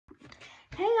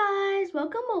guys,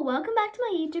 welcome back to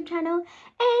my YouTube channel.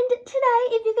 And today,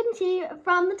 if you can see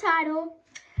from the title,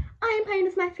 I am playing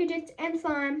with my fidgets and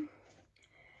slime.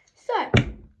 So,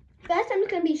 first I'm just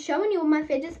going to be showing you all my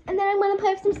fidgets and then I'm going to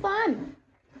play with some slime.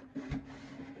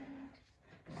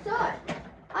 So,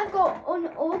 I've got an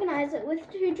organizer with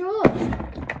 2 drawers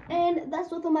and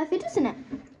that's with all my fidgets in it.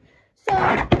 So,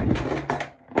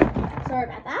 sorry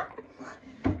about that.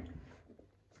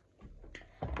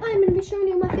 I'm going to be showing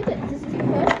you my fidgets. This is the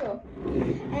first drawer.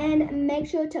 And make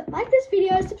sure to like this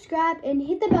video, subscribe, and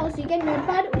hit the bell so you get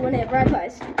notified whenever I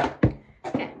post.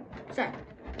 Okay, so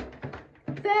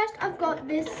first I've got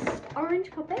this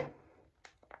orange puppet.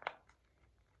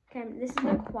 Okay, this is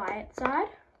the quiet side.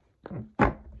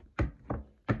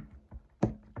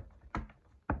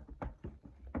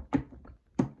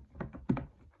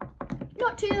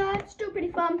 Not too loud, still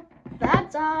pretty fun.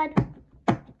 That side.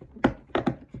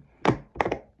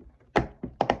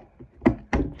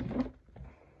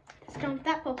 With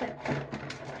that puppet.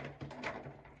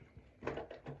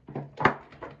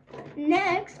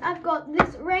 Next, I've got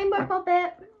this rainbow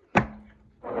puppet.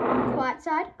 Quiet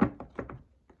side.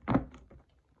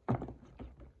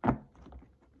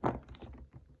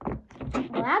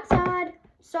 Loud side.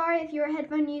 Sorry if you're a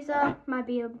headphone user, might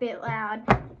be a bit loud.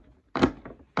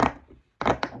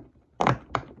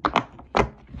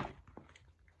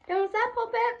 Done with that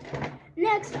puppet.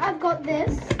 Next, I've got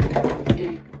this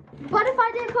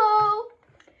butterfly dimple.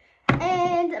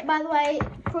 And by the way,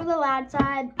 for the loud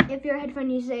side, if you're a headphone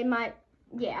user, it might,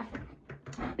 yeah,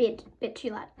 bit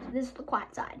too loud. This is the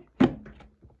quiet side.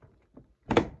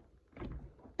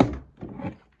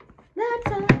 That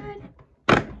side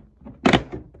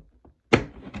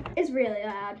is really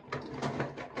loud.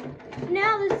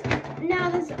 Now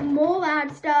there's more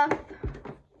loud stuff.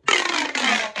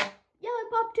 Yellow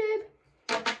pop tube.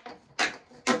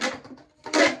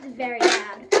 This is very loud.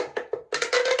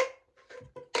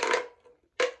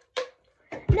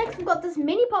 Next, we've got this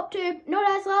mini pop tube. Not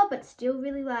as loud, but still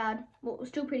really loud. Well,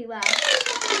 still pretty loud.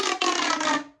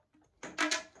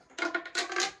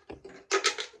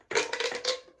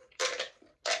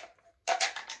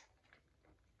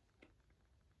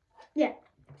 Yeah.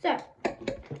 So,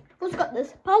 we've also got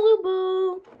this puzzle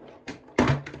ball.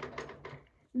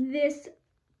 This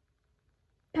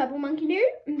purple monkey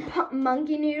noodle.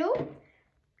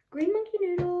 Green monkey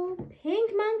noodle.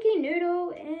 Pink monkey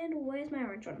noodle. And where's my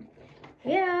orange one?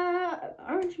 Here,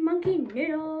 orange monkey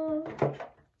noodle.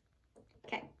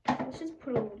 Okay, let's just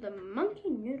put all the monkey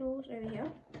noodles over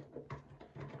here.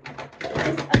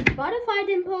 There's a butterfly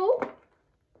dimple.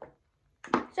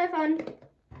 So fun.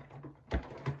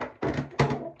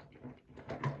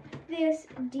 This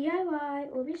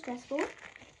DIY will be stressful.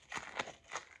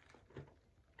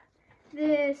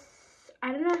 This,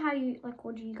 I don't know how you, like,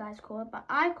 what do you guys call it, but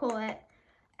I call it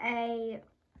a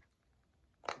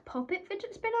pop-it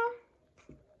fidget spinner.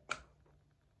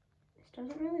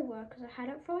 Doesn't really work because I had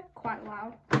it for like quite a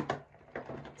while.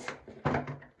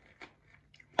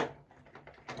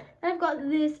 I've got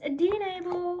this DNA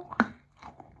ball.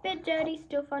 Bit dirty,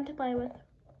 still fun to play with.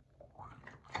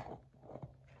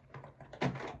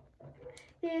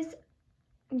 This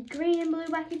green and blue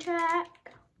wacky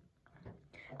track.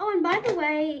 Oh, and by the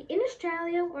way, in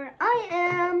Australia where I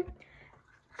am,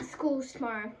 school's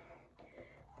tomorrow.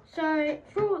 So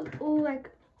for all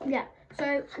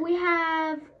so we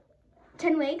have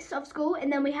 10 weeks of school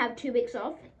and then we have 2 weeks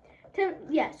off. So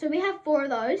we have 4 of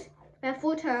those. We have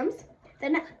 4 terms.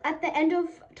 Then at the end of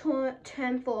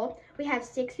term 4, we have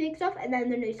 6 weeks off and then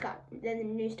the new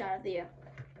start of the year.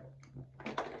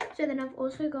 So then I've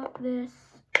also got this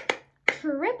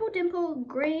triple dimple,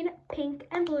 green, pink,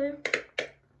 and blue.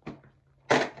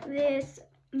 This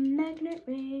magnet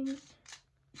rings.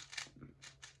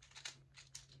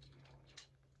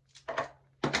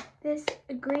 This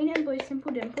green and blue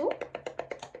simple dimple.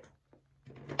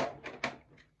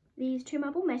 These 2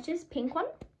 marble meshes, pink one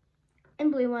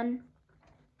and blue one.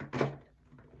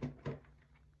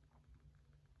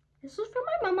 This was from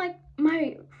my mum, like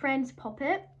my friend's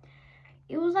puppet.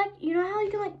 It was like, you know how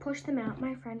you can like push them out?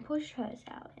 My friend pushed hers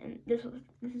out and this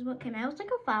is what came out. It was like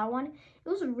a flower one. It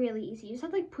was really easy. You just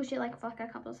have to like push it like for like a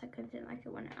couple of seconds and like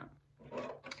it went out.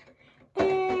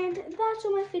 And that's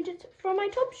all my fidgets from my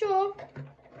top drawer.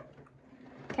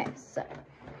 Okay, so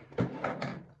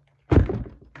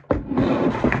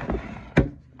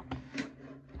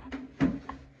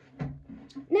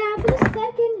now for the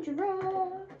second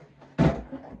drawer.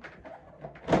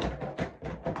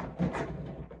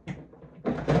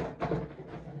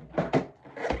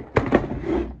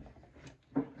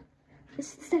 This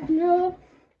is the second drawer.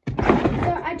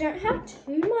 So I don't have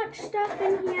too much stuff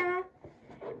in here,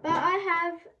 but I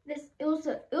have this It was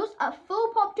a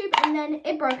full pop tube and then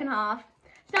it broke in half.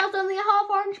 So now it's only a half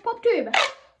orange pop tube.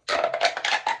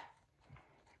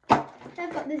 Then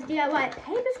I've got this DIY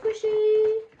paper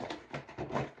squishy.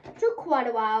 Took quite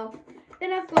a while.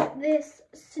 Then I've got this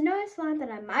snow slime that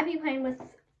I might be playing with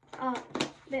a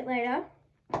bit later.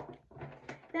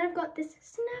 Then I've got this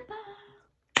snapper.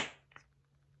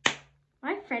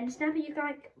 My friend snapper, you can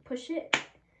like push it.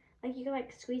 Like you can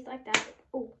like squeeze like that.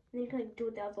 Oh, and then you can like do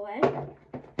it the other way.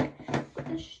 Got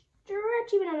the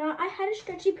stretchy banana. I had a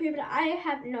stretchy poo, but I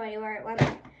have no idea where it went.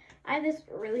 I have this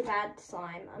really bad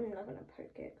slime. I'm not gonna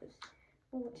poke it because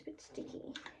it's a bit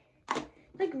sticky.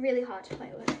 It's like really hard to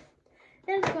play with.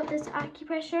 Then I've got this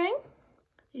acupressuring.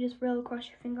 You just roll across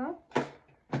your finger.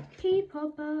 Pea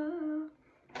popper.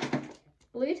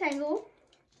 Blue tangle.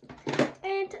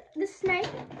 And the snake.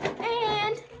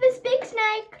 And this big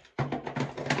snake.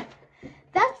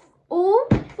 That's all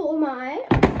for my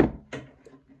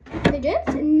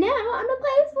fidgets. And now I'm gonna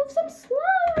play with some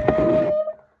slime.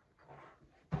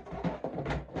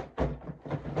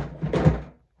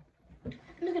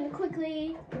 I'm just gonna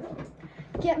quickly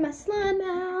get my slime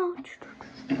out.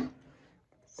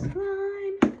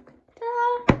 Slime.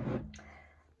 Ta-da.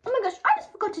 Oh my gosh, I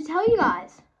just forgot to tell you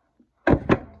guys.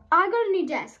 I got a new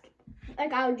desk.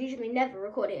 Like I would usually never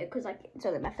record here because like it's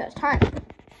only my first time.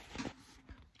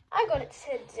 I got it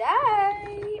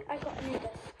today. I got a new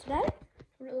desk today.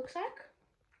 What it looks like.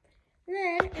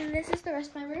 And this is the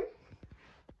rest of my room.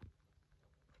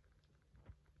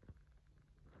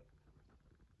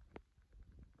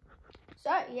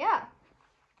 So yeah.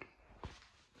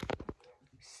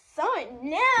 So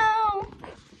now,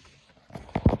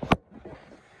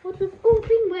 what we've all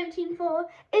been waiting for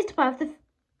is to play with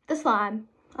the slime.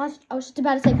 I was just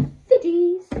about to say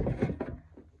fidgies.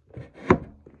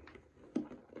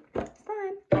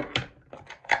 Slime.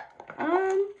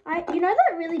 You know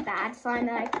that really bad slime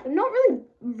that not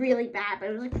really bad, but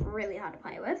it was like really hard to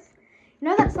play with. You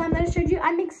know that slime that I showed you?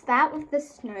 I mixed that with the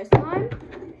snow slime,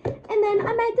 and then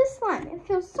I made this slime. It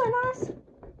feels so nice.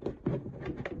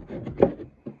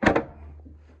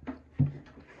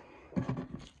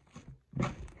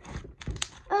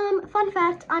 Fun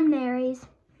fact, I'm Naries.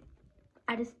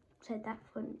 I just said that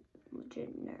for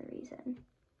no reason.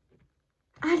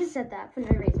 I just said that for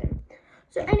no reason.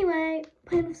 So anyway,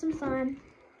 playing with some slime.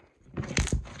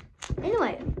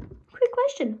 Anyway, quick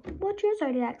question. What's your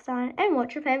zodiac sign and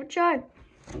what's your favourite show?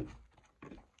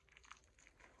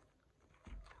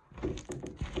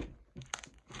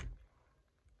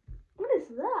 What is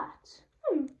that?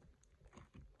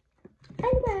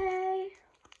 Anyway,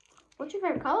 what's your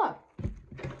favourite colour?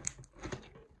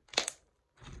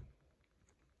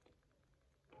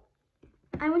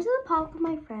 I went to the park with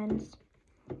my friends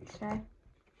today.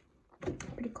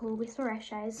 Pretty cool. We saw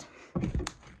eshays.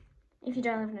 If you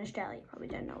don't live in Australia, you probably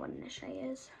don't know what an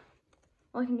eshay is.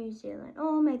 Or New Zealand.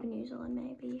 Or maybe New Zealand,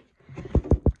 maybe.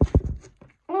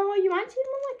 Or you might see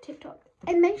them on like TikTok.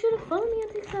 And make sure to follow me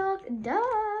on TikTok. Duh!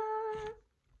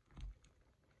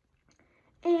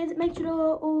 And make sure to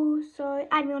also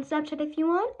add me on Snapchat if you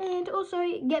want. And also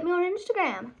get me on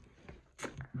Instagram.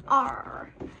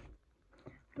 Arr.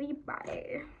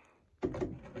 Everybody.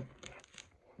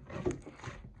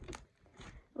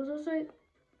 There was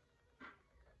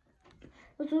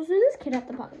also this kid at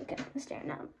the park that kept staring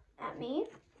at me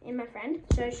and my friend.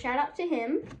 So shout out to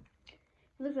him.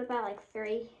 He lived about like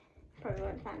 3. Probably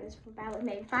won't find this for about like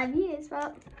maybe 5 years,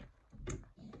 but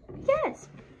yes.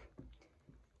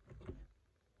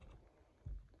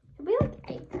 He'll be like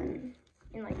 8 then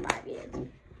in like 5 years.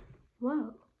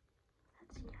 Whoa.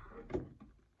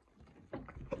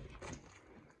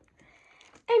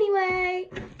 Anyway,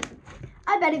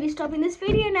 I better be stopping this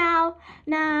video now.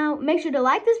 Now, make sure to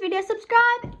like this video,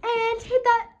 subscribe, and hit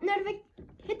that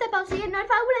bell so you get notified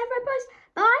whenever I post